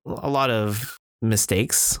there's a lot of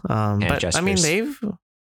mistakes. But gestures. I mean, they've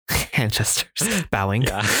hand gestures, bowing.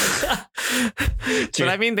 Yeah. But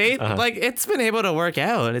I mean, they like it's been able to work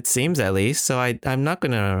out. It seems at least. So I'm not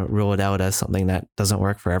gonna rule it out as something that doesn't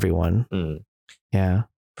work for everyone. Yeah.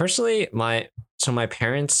 Personally, my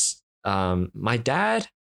parents, my dad,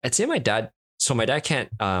 I'd say my dad. So my dad can't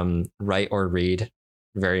write or read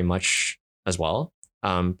very much as well.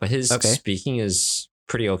 But his speaking is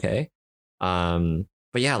pretty okay. But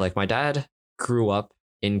yeah, like my dad grew up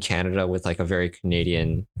in Canada with like a very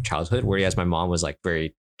Canadian childhood, whereas my mom was like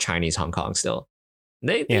very Chinese Hong Kong still.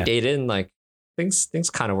 They dated and like things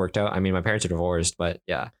kind of worked out. I mean, my parents are divorced, but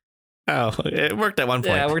yeah. Oh, it worked at one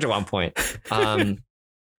point. Yeah, it worked at one point.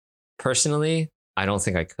 Personally, I don't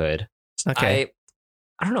think I could. Okay.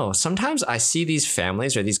 I don't know. Sometimes I see these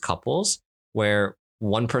families or these couples where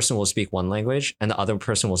one person will speak one language and the other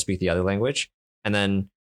person will speak the other language, and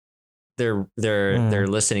then their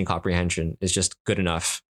listening comprehension is just good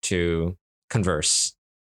enough to converse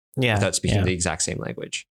without speaking the exact same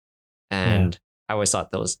language. And I always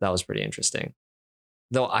thought that was pretty interesting.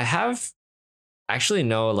 Though I have actually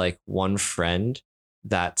know like one friend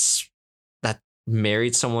that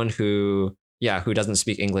married someone who doesn't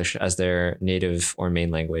speak English as their native or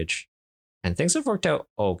main language, and things have worked out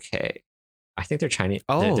okay. I think their Chinese,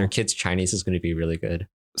 their kids' Chinese is going to be really good.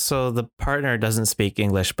 So the partner doesn't speak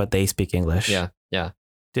English, but they speak English. Yeah.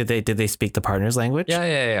 Did they speak the partner's language?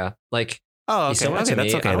 Yeah. Like, okay,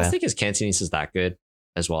 that's okay. I don't think his Cantonese is that good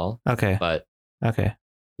as well. Okay, but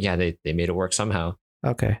yeah, they made it work somehow.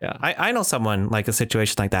 Okay, yeah. I know someone like a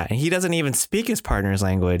situation like that, and he doesn't even speak his partner's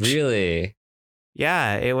language. Really?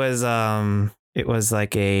 Yeah, it was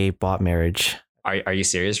like a bot marriage. Are you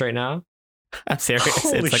serious right now? I'm serious.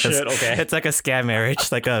 Holy it's like shit, okay. It's like a scam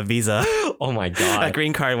marriage, like a visa. Oh my god. A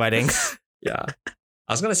green card wedding. Yeah.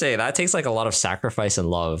 I was gonna say that takes like a lot of sacrifice and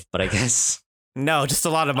love, but I guess no, just a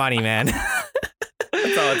lot of money, man.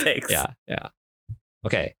 That's all it takes. Yeah.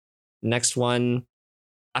 Okay. Next one.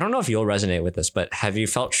 I don't know if you'll resonate with this, but have you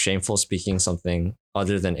felt shameful speaking something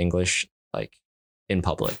other than English, like in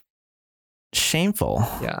public? Shameful.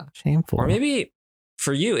 Yeah. Shameful. Or maybe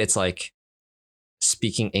for you, it's like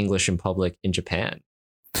speaking English in public in Japan.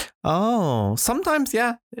 Oh, sometimes,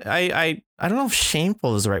 yeah. I don't know if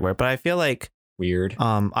shameful is the right word, but I feel like weird.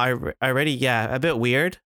 I already, a bit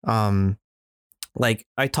weird. Like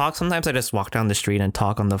sometimes I just walk down the street and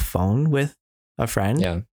talk on the phone with a friend.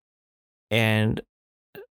 Yeah. And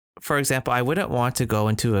for example, I wouldn't want to go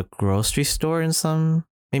into a grocery store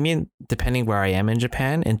depending where I am in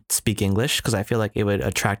Japan and speak English, because I feel like it would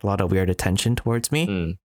attract a lot of weird attention towards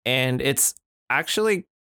me. And it's actually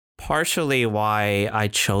partially why I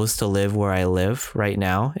chose to live where I live right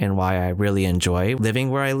now and why I really enjoy living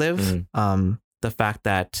where I live. The fact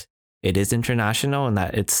that it is international and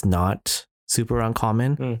that it's not super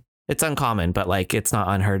uncommon. It's uncommon, but like it's not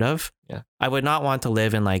unheard of. Yeah. I would not want to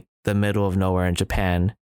live in like the middle of nowhere in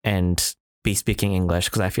Japan and be speaking English,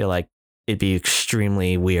 because I feel like it'd be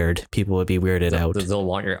extremely weird. People would be weirded out. They'll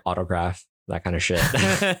want your autograph, that kind of shit.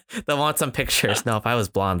 They'll want some pictures. No, if I was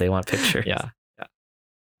blonde, they want pictures. Yeah.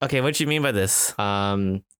 Okay, what do you mean by this?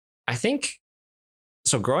 I think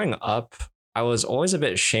so. Growing up, I was always a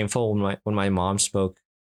bit shameful when my mom spoke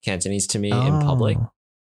Cantonese to me in public,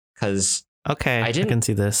 because I can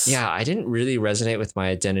see this. Yeah, I didn't really resonate with my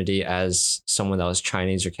identity as someone that was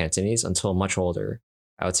Chinese or Cantonese until much older.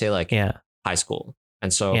 I would say like high school.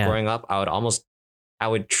 And so growing up, I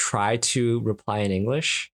would try to reply in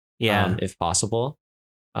English, if possible,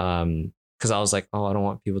 because I was like, oh, I don't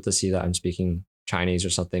want people to see that I'm speaking Chinese or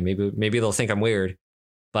something. Maybe they'll think I'm weird.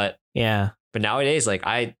 But nowadays, like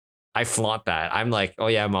I flaunt that. I'm like, oh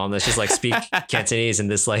yeah, mom, let's just like speak Cantonese in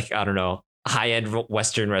this like, I don't know, high-end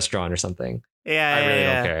Western restaurant or something. I really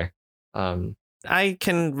don't care. I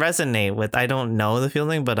can resonate with, I don't know the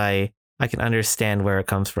feeling, but I can understand where it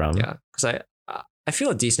comes from. Yeah, because I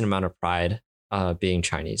feel a decent amount of pride being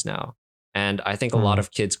Chinese now. And I think a lot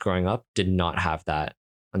of kids growing up did not have that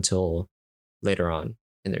until later on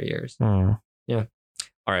in their years. Yeah.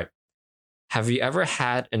 All right. Have you ever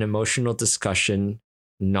had an emotional discussion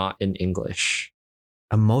not in English?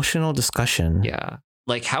 Emotional discussion. Yeah.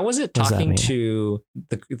 Like, how was it What does that talking mean? to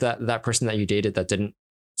that person that you dated that didn't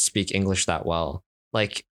speak English that well?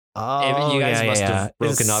 Like, Oh, you guys must have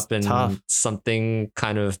broken It's up and tough. something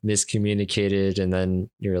kind of miscommunicated, and then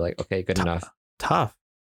you're like, okay, good enough. Tough.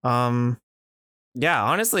 Yeah,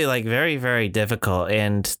 honestly, like very, very difficult.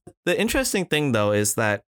 And the interesting thing though is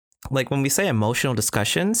that like when we say emotional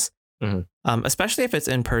discussions, Mhm. Especially if it's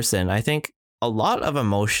in person, I think a lot of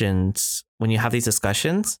emotions when you have these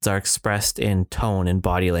discussions are expressed in tone and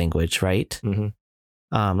body language, right?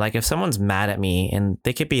 Mm-hmm. Like if someone's mad at me, and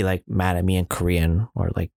they could be like mad at me in Korean or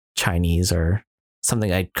like Chinese or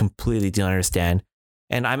something I completely don't understand,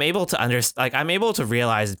 and I'm able to I'm able to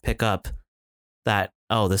realize and pick up that,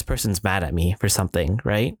 oh, this person's mad at me for something,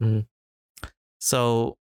 right? Mhm.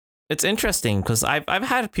 So it's interesting because I've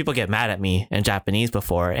had people get mad at me in Japanese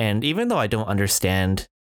before, and even though I don't understand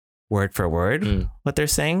word for word what they're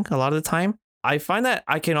saying a lot of the time, I find that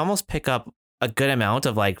I can almost pick up a good amount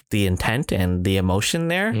of like the intent and the emotion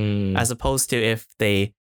there, as opposed to if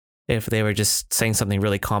they were just saying something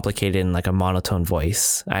really complicated in like a monotone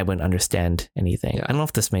voice, I wouldn't understand anything. Yeah. I don't know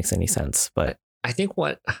if this makes any sense, but I think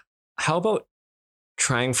how about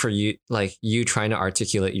trying to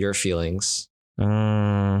articulate your feelings?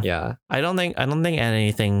 Yeah. I don't think at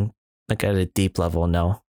anything like at a deep level.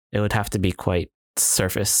 No, it would have to be quite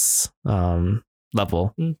surface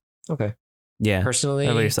level. Okay. Yeah. Personally,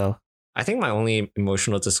 How about yourself? I think my only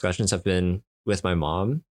emotional discussions have been with my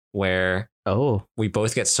mom, where we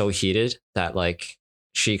both get so heated that like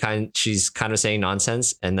she's kind of saying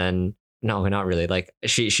nonsense, and then no, not really. Like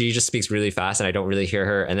she just speaks really fast and I don't really hear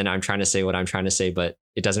her, and then I'm trying to say what I'm trying to say, but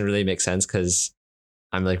it doesn't really make sense because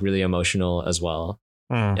I'm like really emotional as well.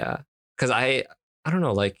 Yeah, because I don't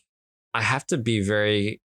know, like I have to be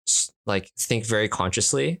very think very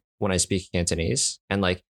consciously when I speak Cantonese, and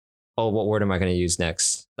like, oh, what word am I going to use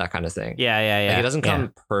next? That kind of thing. Yeah. Like it doesn't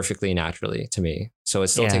come perfectly naturally to me, so it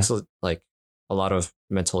still takes like a lot of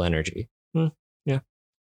mental energy. Yeah.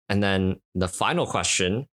 And then the final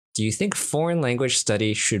question: do you think foreign language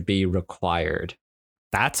study should be required?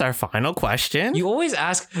 That's our final question. You always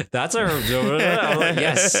ask. That's our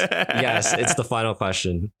yes, it's the final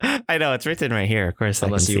question. I know it's written right here. Of course,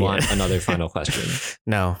 unless you want another final question.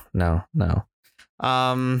 No.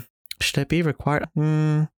 Should it be required?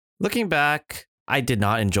 Looking back, I did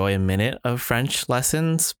not enjoy a minute of French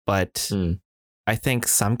lessons, but I think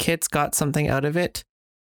some kids got something out of it.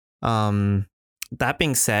 That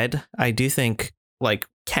being said, I do think like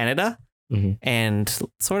Canada and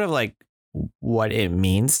sort of like what it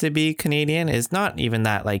means to be Canadian is not even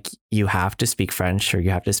that like you have to speak French or you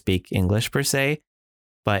have to speak English per se,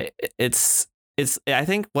 but it's I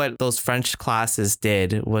think what those French classes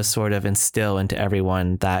did was sort of instill into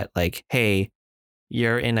everyone that like, hey,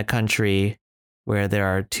 you're in a country where there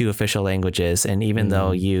are two official languages, and even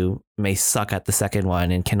though you may suck at the second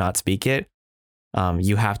one and cannot speak it,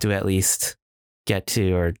 you have to at least get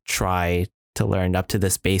to or try to learn up to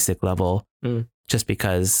this basic level just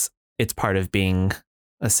because it's part of being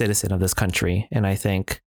a citizen of this country. And I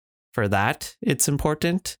think for that, it's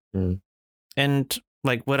important. And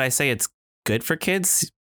like, would I say it's good for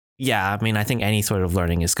kids? Yeah. I mean, I think any sort of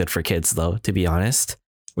learning is good for kids, though, to be honest.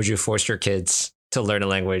 Would you force your kids to learn a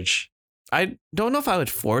language? I don't know if I would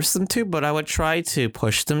force them to, but I would try to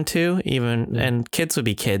push them to and kids would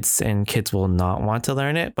be kids and kids will not want to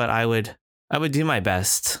learn it, but I would do my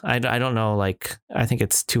best. I don't know. Like, I think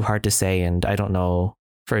it's too hard to say. And I don't know,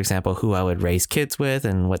 for example, who I would raise kids with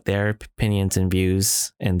and what their opinions and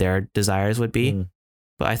views and their desires would be.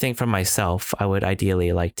 But I think for myself, I would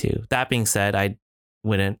ideally like to. That being said, I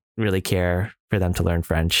wouldn't really care for them to learn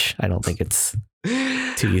French. I don't think it's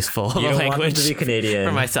too useful of you a don't language want them to be Canadian.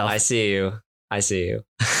 for myself. I see you.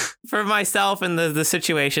 For myself and the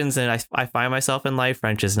situations and I find myself in life,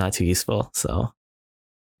 French is not too useful. So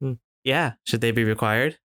yeah, should they be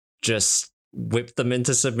required? Just whip them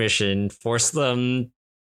into submission, force them.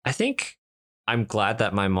 I think I'm glad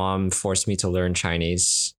that my mom forced me to learn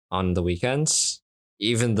Chinese on the weekends,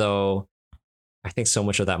 even though I think so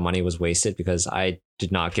much of that money was wasted because I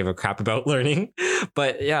did not give a crap about learning.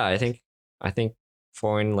 But yeah, I think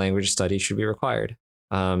foreign language study should be required.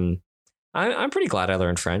 I'm pretty glad I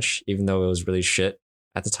learned French, even though it was really shit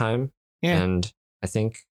at the time. Yeah. And I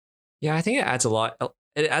think it adds a lot.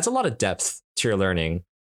 It adds a lot of depth to your learning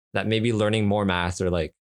that maybe learning more math or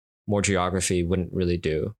like more geography wouldn't really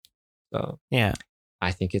do. So yeah,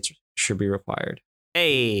 I think it should be required.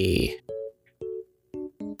 Hey,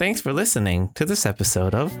 thanks for listening to this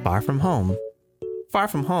episode of Far From Home. Far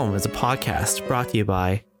From Home is a podcast brought to you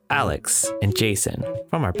by Alex and Jason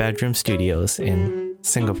from our bedroom studios in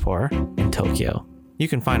Singapore and Tokyo. You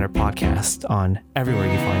can find our podcast on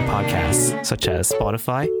everywhere you find podcasts, such as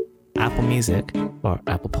Spotify, Apple Music, or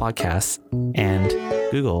Apple Podcasts, and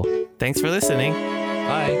Google. Thanks for listening.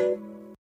 Bye.